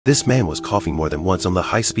This man was coughing more than once on the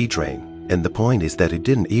high-speed train, and the point is that he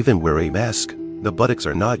didn't even wear a mask. The buttocks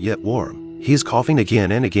are not yet warm. He is coughing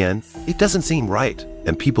again and again. It doesn't seem right.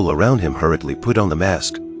 And people around him hurriedly put on the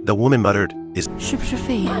mask. The woman muttered, "Is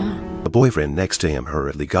The boyfriend next to him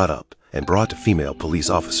hurriedly got up and brought the female police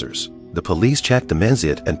officers. The police checked the man's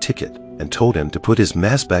ID and ticket and told him to put his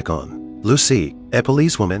mask back on. Lucy, a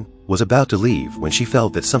policewoman, was about to leave when she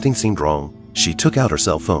felt that something seemed wrong. She took out her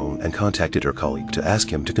cell phone and contacted her colleague to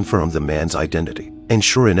ask him to confirm the man's identity. And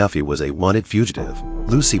sure enough, he was a wanted fugitive.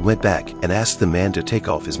 Lucy went back and asked the man to take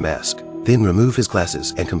off his mask, then remove his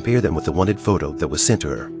glasses and compare them with the wanted photo that was sent to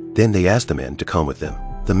her. Then they asked the man to come with them.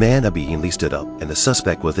 The man obediently stood up and the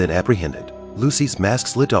suspect was then apprehended. Lucy's mask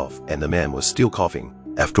slid off and the man was still coughing.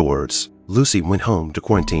 Afterwards, Lucy went home to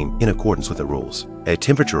quarantine in accordance with the rules, at a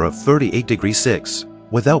temperature of 38 degrees 6.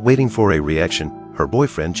 Without waiting for a reaction, her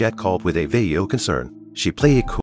boyfriend Jack called with a video concern. She played it cool.